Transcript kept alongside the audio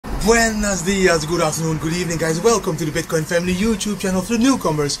Buenos dias, good afternoon, good evening guys. Welcome to the Bitcoin Family YouTube channel for the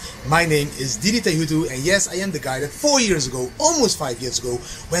newcomers. My name is Didi Taihuttu, and yes, I am the guy that 4 years ago, almost 5 years ago,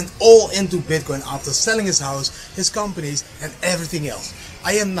 went all into Bitcoin after selling his house, his companies and everything else.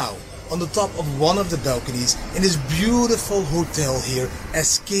 I am now on the top of one of the balconies in this beautiful hotel here,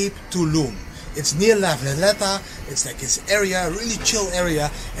 Escape Tulum. It's near La Valletta. It's like this area, a really chill area,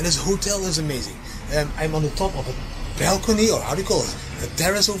 and this hotel is amazing. I'm on the top of a balcony, or how do you call it? A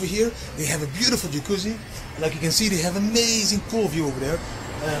terrace over here. They have a beautiful jacuzzi. Like you can see, they have amazing pool view over there.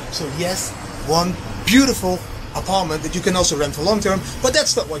 So yes, one beautiful apartment that you can also rent for long term, but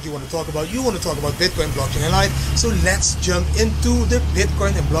that's not what you want to talk about. You want to talk about Bitcoin, blockchain and life. So let's jump into the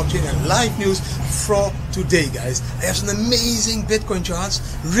Bitcoin and blockchain and life news for today, guys. I have some amazing Bitcoin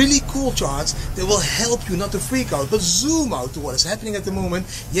charts, really cool charts that will help you not to freak out, but zoom out to what is happening at the moment.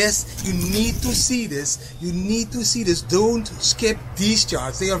 Yes, you need to see this. You need to see this. Don't skip these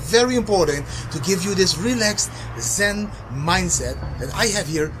charts. They are very important to give you this relaxed Zen mindset that I have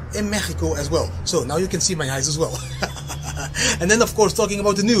here in Mexico as well. So now you can see my eyes as well. And then of course talking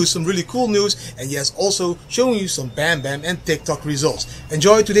about the news, some really cool news, and yes, also showing you some Bam Bam and TikTok results.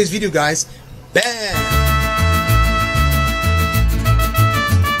 Enjoy today's video, guys. Bam!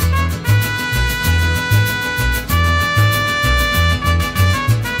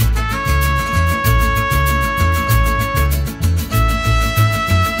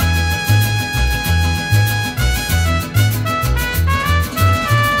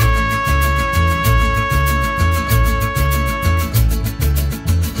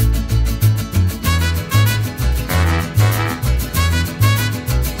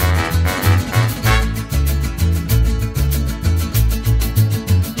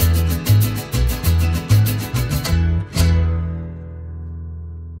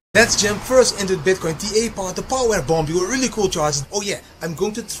 Let's jump first into the Bitcoin TA part, the power bomb. You really cool charts. Oh yeah, I'm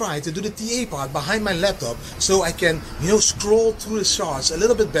going to try to do the TA part behind my laptop so I can, scroll through the charts a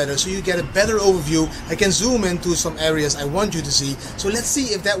little bit better so you get a better overview. I can zoom into some areas I want you to see. So let's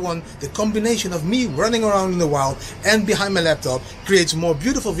see if that one, the combination of me running around in the wild and behind my laptop, creates more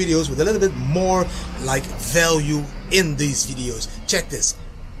beautiful videos with a little bit more like value in these videos. Check this.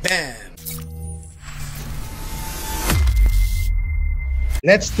 Bam!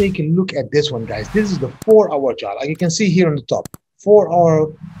 Let's take a look at this one, guys. This is the 4-hour chart. Like you can see here on the top,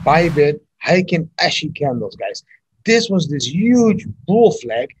 4-hour Bybit Heiken Ashi candles, guys. This was this huge bull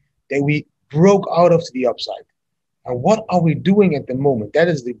flag that we broke out of to the upside. And what are we doing at the moment? That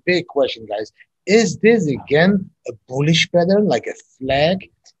is the big question, guys. Is this again a bullish pattern, like a flag,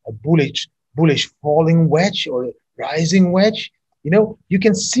 a bullish falling wedge or a rising wedge? You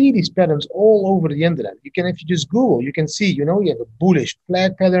can see these patterns all over the internet. You can, if you just Google, you can see, you have a bullish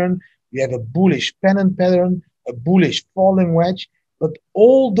flag pattern, you have a bullish pennant pattern, a bullish falling wedge, but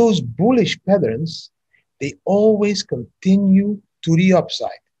all those bullish patterns, they always continue to the upside.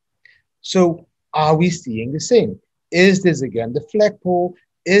 So are we seeing the same? Is this again the flagpole?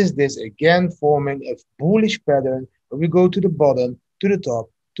 Is this again forming a bullish pattern where we go to the bottom, to the top,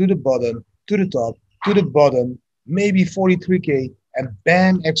 to the bottom, to the top, to the bottom, maybe 43K, and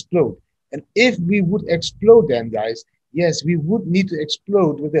bam, explode? And if we would explode then, guys, yes, we would need to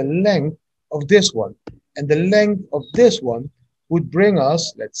explode with the length of this one. And the length of this one would bring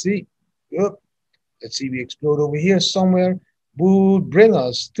us, let's see, we explode over here somewhere, would bring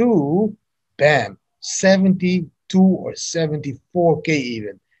us to, bam, 72 or 74K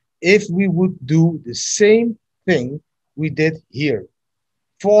even. If we would do the same thing we did here,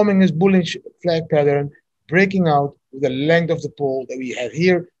 forming this bullish flag pattern, breaking out with the length of the pole that we have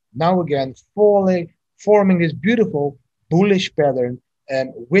here, now again forming this beautiful bullish pattern,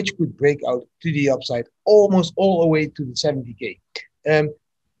 which could break out to the upside almost all the way to the 70K.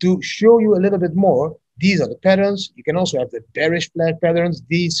 To show you a little bit more, these are the patterns. You can also have the bearish flag patterns.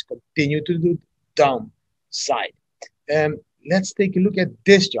 These continue to the downside. Let's take a look at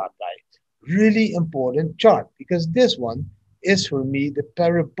this chart, guys. Really important chart, because this one is for me the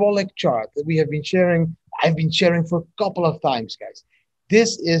parabolic chart that we have been sharing. I've been sharing for a couple of times, guys.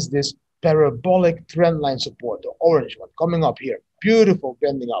 This is this parabolic trend line support, the orange one coming up here. Beautiful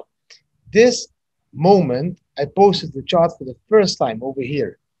bending up. This moment, I posted the chart for the first time over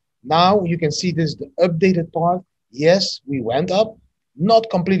here. Now you can see this is the updated part. Yes, we went up, not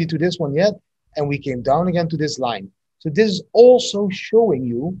completely to this one yet, and we came down again to this line. So this is also showing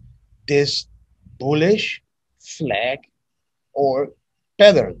you this bullish flag or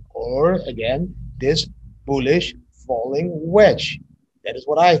pattern, or again, this bullish falling wedge. That is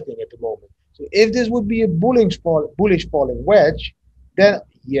what I think at the moment. So if this would be a bullish falling wedge, then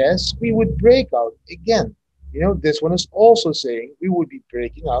yes, we would break out again This one is also saying we would be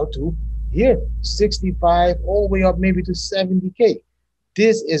breaking out to here, 65, all the way up maybe to 70K.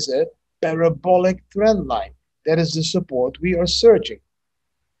 This is a parabolic trend line. That is the support we are searching.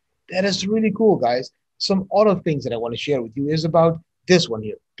 That is really cool, guys. Some other things that I want to share with you is about this one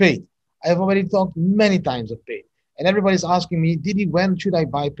here, paid. I've already talked many times of paid, and everybody's asking me, Didi, when should I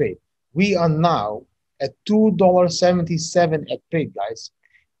buy paid? We are now at $2.77 at paid, guys.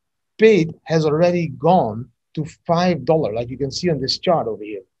 Paid has already gone to $5, like you can see on this chart over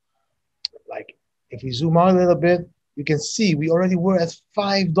here. Like if we zoom out a little bit, you can see we already were at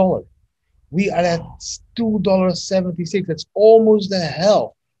 $5. We are at $2.76. That's almost the half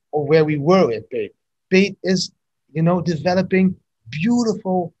of where we were at paid. Paid is, developing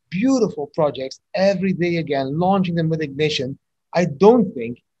beautiful, beautiful projects every day again, launching them with ignition. I don't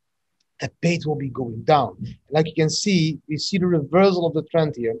think that paid will be going down. Like you can see, we see the reversal of the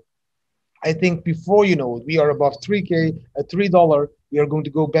trend here. I think before you know it, we are above 3K at $3. We are going to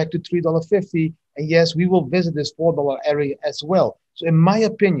go back to $3.50. And yes, we will visit this $4 area as well. So in my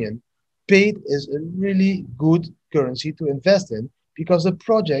opinion, paid is a really good currency to invest in because the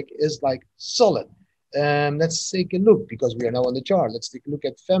project is like solid. Let's take a look because we are now on the chart. Let's take a look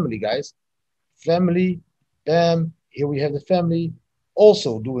at family, guys. Family, bam. Here we have the family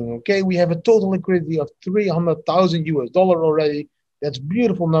also doing okay. We have a total liquidity of 300,000 US dollar already. That's a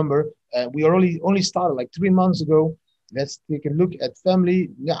beautiful number. We are only started like 3 months ago. Let's take a look at family.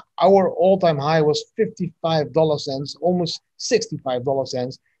 Yeah, our all-time high was $55 almost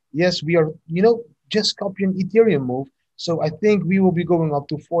 $65. Yes, we are, just copying Ethereum move. So I think we will be going up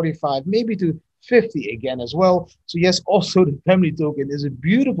to 45, maybe to 50 again as well. So yes, also the family token is a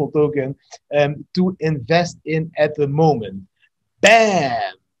beautiful token to invest in at the moment.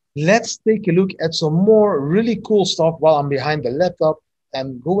 Bam! Let's take a look at some more really cool stuff while I'm behind the laptop.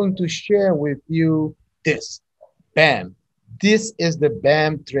 I'm going to share with you this. BAM. This is the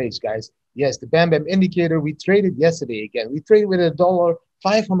BAM trades, guys. Yes, the BAM BAM indicator. We traded yesterday again. We traded with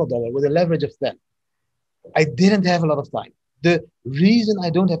 $500 with a leverage of 10. I didn't have a lot of time. The reason I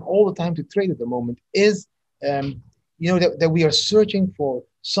don't have all the time to trade at the moment is, that we are searching for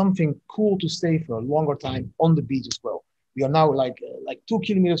something cool to stay for a longer time on the beach as well. We are now like 2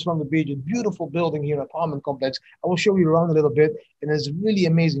 kilometers from the beach, a beautiful building here, apartment complex. I will show you around a little bit, and there's really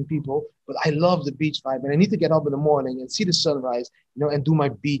amazing people. But I love the beach vibe, and I need to get up in the morning and see the sunrise, and do my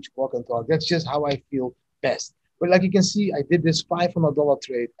beach walk and talk. That's just how I feel best. But like you can see, I did this $500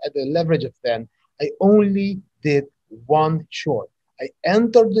 trade at the leverage of 10. I only did one short. I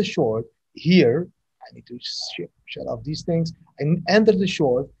entered the short here. I need to shut off these things. I entered the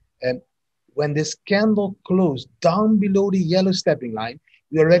short, and when this candle closed down below the yellow stepping line,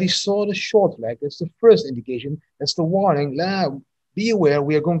 we already saw the short flag. That's the first indication. That's the warning. Be aware,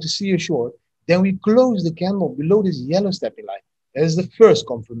 we are going to see a short. Then we close the candle below this yellow stepping line. That is the first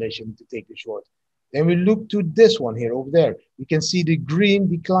confirmation to take the short. Then we look to this one here over there. We can see the green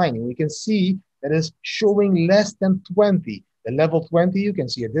declining. We can see that is showing less than 20. The level 20, you can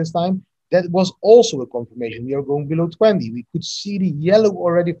see at this time, that was also a confirmation. We are going below 20. We could see the yellow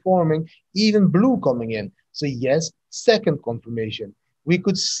already forming, even blue coming in. So yes, second confirmation. We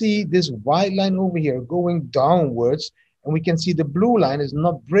could see this white line over here going downwards, and we can see the blue line is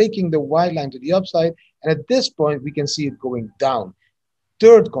not breaking the white line to the upside. And at this point, we can see it going down.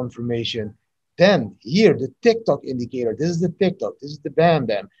 Third confirmation. Then here, the TikTok indicator. This is the TikTok. This is the BAM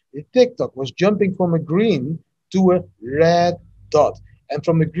BAM. The TikTok was jumping from a green to a red dot. And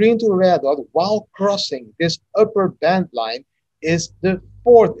from the green to the red dot, while crossing this upper band line, is the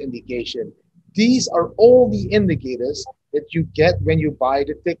fourth indication. These are all the indicators that you get when you buy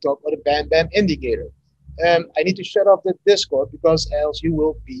the TikTok or the BAM BAM indicator. I need to shut off the Discord because else you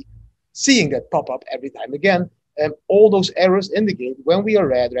will be seeing that pop up every time again. All those arrows indicate when we are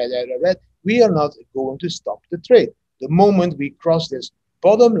red, red, red, red, red, we are not going to stop the trade. The moment we cross this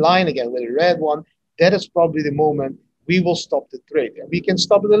bottom line again with a red one, that is probably the moment we will stop the trade. And we can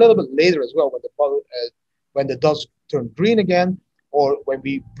stop it a little bit later as well when the dots turn green again, or when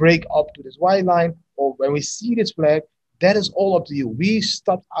we break up to this white line, or when we see this flag. That is all up to you. We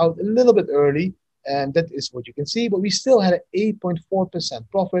stopped out a little bit early, and that is what you can see, but we still had an 8.4%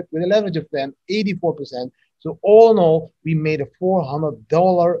 profit with a leverage of 10, 84%. So all in all, we made a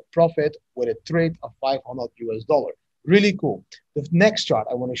 $400 profit with a trade of 500 US dollar. Really cool. The next chart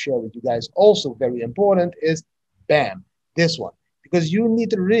I want to share with you guys, also very important, is BAM, this one, because you need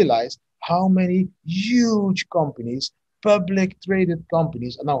to realize how many huge companies, public traded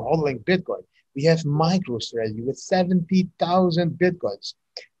companies, are now hodling Bitcoin. We have MicroStrategy with 70,000 Bitcoins.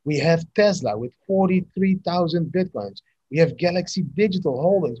 We have Tesla with 43,000 Bitcoins. We have Galaxy Digital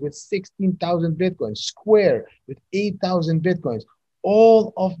Holdings with 16,000 Bitcoins, Square with 8,000 Bitcoins.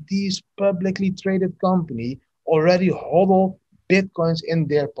 All of these publicly traded companies already hodl Bitcoins in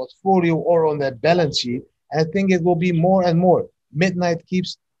their portfolio or on their balance sheet. And I think it will be more and more. Midnight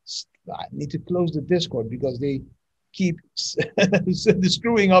keeps, I need to close the Discord because they keep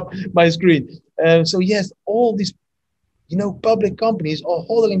screwing up my screen. So yes, all these public companies are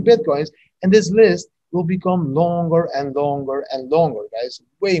holding Bitcoins, and this list will become longer and longer and longer, guys,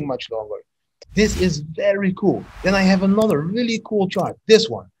 way much longer. This is very cool. Then I have another really cool chart. This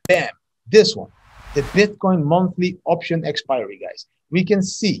one, bam, this one, the Bitcoin monthly option expiry, guys. We can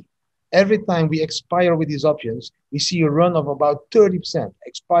see every time we expire with these options, we see a run of about 30%,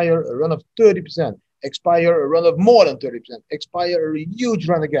 expire, a run of 30%, expire, a run of more than 30%, expire, a huge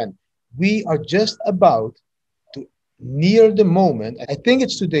run again. We are just about to near the moment. I think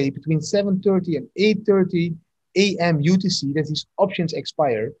it's today between 7:30 and 8:30 a.m. UTC that these options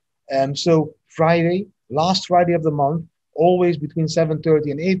expire. So Friday, last Friday of the month, always between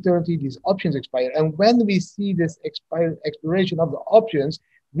 7:30 and 8:30, these options expire. And when we see this expiration of the options,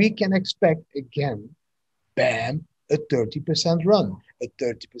 we can expect again, bam, a 30% run. A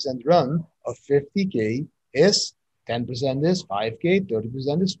 30% run of 50K is 10% is 5K,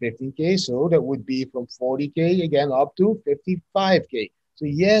 30% is 15K. So that would be from 40K again up to 55K. So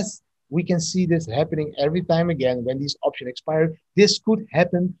yes, we can see this happening every time again when these options expire. This could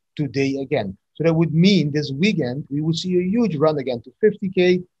happen today again. So that would mean this weekend, we would see a huge run again to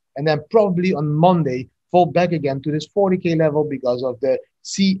 50K, and then probably on Monday, fall back again to this 40K level because of the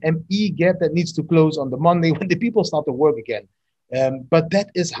CME gap that needs to close on the Monday when the people start to work again. But that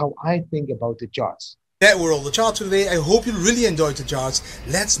is how I think about the charts. That were all the charts for today. I hope you really enjoyed the charts.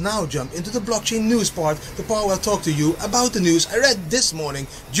 Let's now jump into the blockchain news part, the part where I'll talk to you about the news I read this morning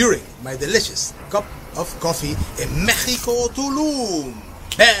during my delicious cup of coffee in Mexico, Tulum.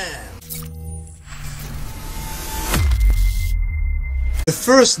 Bam! The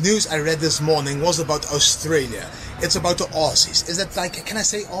first news I read this morning was about Australia. It's about the Aussies. Is that like, can I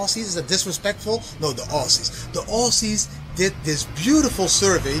say Aussies? Is that disrespectful? No, the Aussies. The Aussies did this beautiful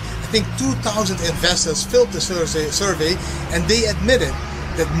survey. I think 2,000 investors filled the survey, and they admitted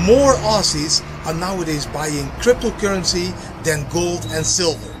that more Aussies are nowadays buying cryptocurrency than gold and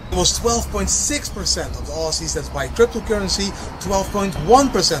silver. It was 12.6% of the Aussies that buy cryptocurrency,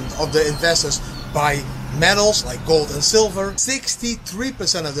 12.1% of the investors buy metals like gold and silver,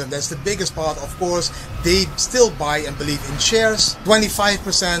 63% of them, that's the biggest part, of course, they still buy and believe in shares,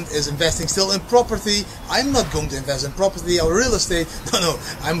 25% is investing still in property. I'm not going to invest in property or real estate, no,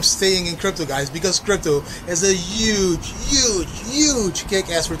 I'm staying in crypto, guys, because crypto is a huge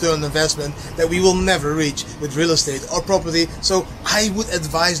kick-ass return on investment that we will never reach with real estate or property. So I would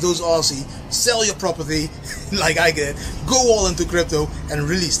advise those Aussie, sell your property like I did, go all into crypto and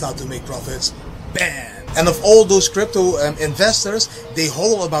really start to make profits. Bam! And of all those crypto investors, they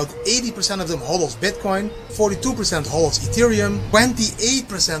hodl about 80% of them hodls Bitcoin, 42% hodls Ethereum,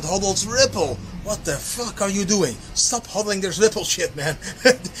 28% hodls Ripple. What the fuck are you doing? Stop hodling this Ripple shit, man.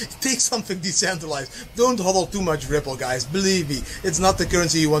 Take something decentralized. Don't hodl too much Ripple, guys. Believe me, it's not the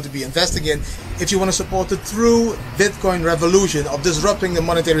currency you want to be investing in. If you want to support the true Bitcoin revolution of disrupting the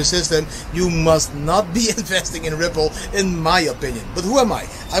monetary system, you must not be investing in Ripple, in my opinion. But who am I?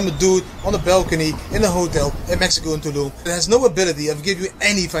 I'm a dude on a balcony in a hotel in Mexico and Tulum that has no ability of giving you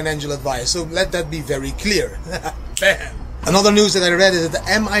any financial advice. So let that be very clear. Bam! Another news that I read is that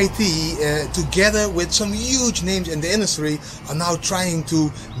the MIT, together with some huge names in the industry, are now trying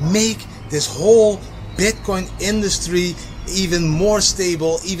to make this whole Bitcoin industry even more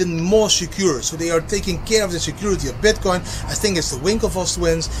stable, even more secure. So they are taking care of the security of Bitcoin. I think it's the Winklevoss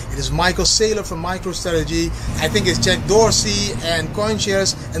twins, it is Michael Saylor from MicroStrategy, I think it's Jack Dorsey and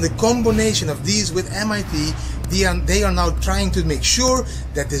CoinShares, and the combination of these with MIT, they are now trying to make sure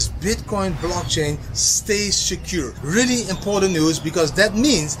that this Bitcoin blockchain stays secure. Really important news, because that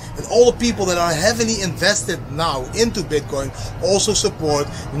means that all the people that are heavily invested now into Bitcoin also support,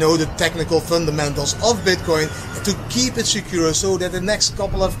 the technical fundamentals of Bitcoin to keep it secure, so that the next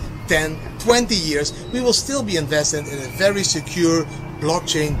couple of 10, 20 years we will still be invested in a very secure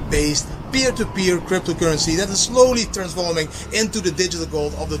blockchain-based peer-to-peer cryptocurrency that is slowly transforming into the digital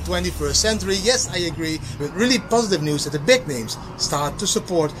gold of the 21st century. Yes, I agree, with really positive news that the big names start to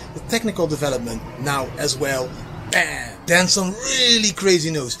support the technical development now as well. Bam! Then some really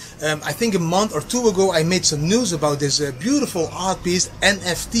crazy news. I think a month or two ago I made some news about this beautiful art piece,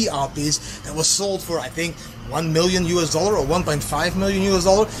 NFT art piece, that was sold for, I think, $1 million US or $1.5 million US.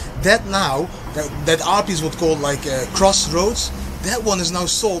 That now, that art piece was called like Crossroads. That one is now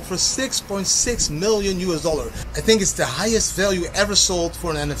sold for 6.6 million US dollar. I think it's the highest value ever sold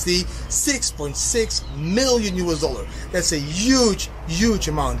for an NFT. 6.6 million US dollar. That's a huge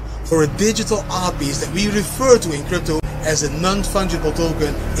amount for a digital art piece that we refer to in crypto as a non-fungible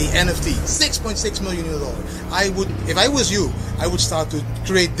token, a NFT. 6.6 million US dollar. If I was you, I would start to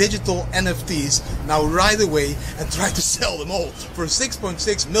create digital NFTs now right away and try to sell them all for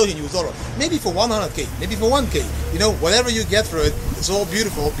 6.6 million US dollar. Maybe for 100k, maybe for 1k. You know, whatever you get for it, it's all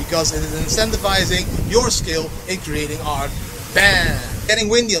beautiful because it is incentivizing your skill in creating art. Bam! Getting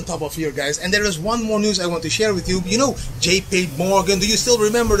windy on top of here, guys. And there is one more news I want to share with you. You know, JP Morgan, do you still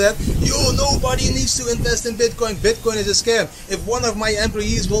remember that? Nobody needs to invest in Bitcoin. Bitcoin is a scam. If one of my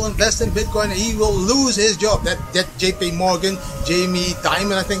employees will invest in Bitcoin, he will lose his job. That JP Morgan, Jamie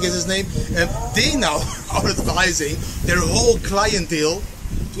Dimon, I think is his name. They now are advising their whole clientele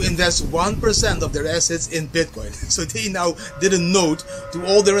to invest 1% of their assets in Bitcoin. So they now did a note to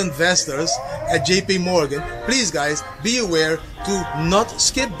all their investors at JP Morgan. Please guys, be aware to not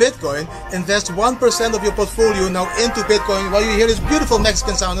skip Bitcoin. Invest 1% of your portfolio now into Bitcoin while you hear this beautiful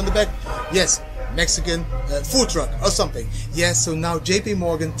Mexican sound in the back. Yes, Mexican food truck or something. Yes, so now JP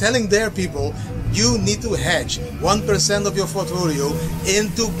Morgan telling their people you need to hedge 1% of your portfolio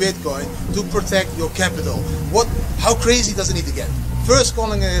into Bitcoin to protect your capital. How crazy does it need to get? First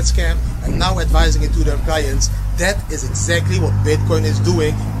calling it a scam and now advising it to their clients. That is exactly what Bitcoin is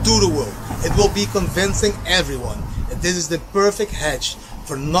doing to the world. It will be convincing everyone that this is the perfect hedge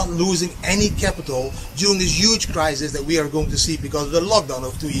for not losing any capital during this huge crisis that we are going to see because of the lockdown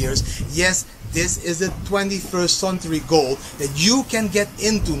of 2 years. Yes, this is the 21st century goal that you can get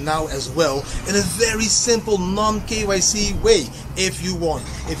into now as well in a very simple non-KYC way if you want.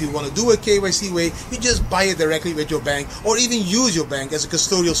 If you want to do a KYC way, you just buy it directly with your bank or even use your bank as a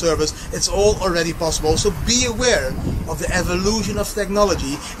custodial service. It's all already possible. So be aware of the evolution of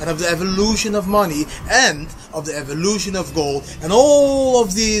technology and of the evolution of money and of the evolution of gold. And all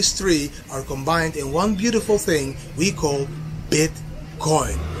of these three are combined in one beautiful thing we call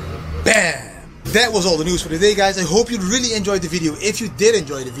Bitcoin. Bam! That was all the news for today, guys. I hope you really enjoyed the video. If you did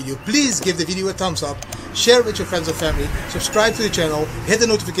enjoy the video, please give the video a thumbs up, share it with your friends and family, subscribe to the channel, hit the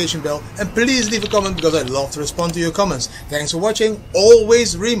notification bell, and please leave a comment because I love to respond to your comments. Thanks for watching.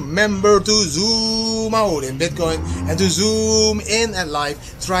 Always remember to zoom out in Bitcoin and to zoom in at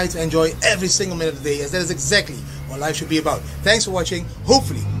life. Try to enjoy every single minute of the day, as that is exactly what life should be about. Thanks for watching.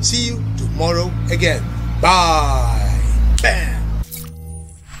 Hopefully, see you tomorrow again. Bye. Bam.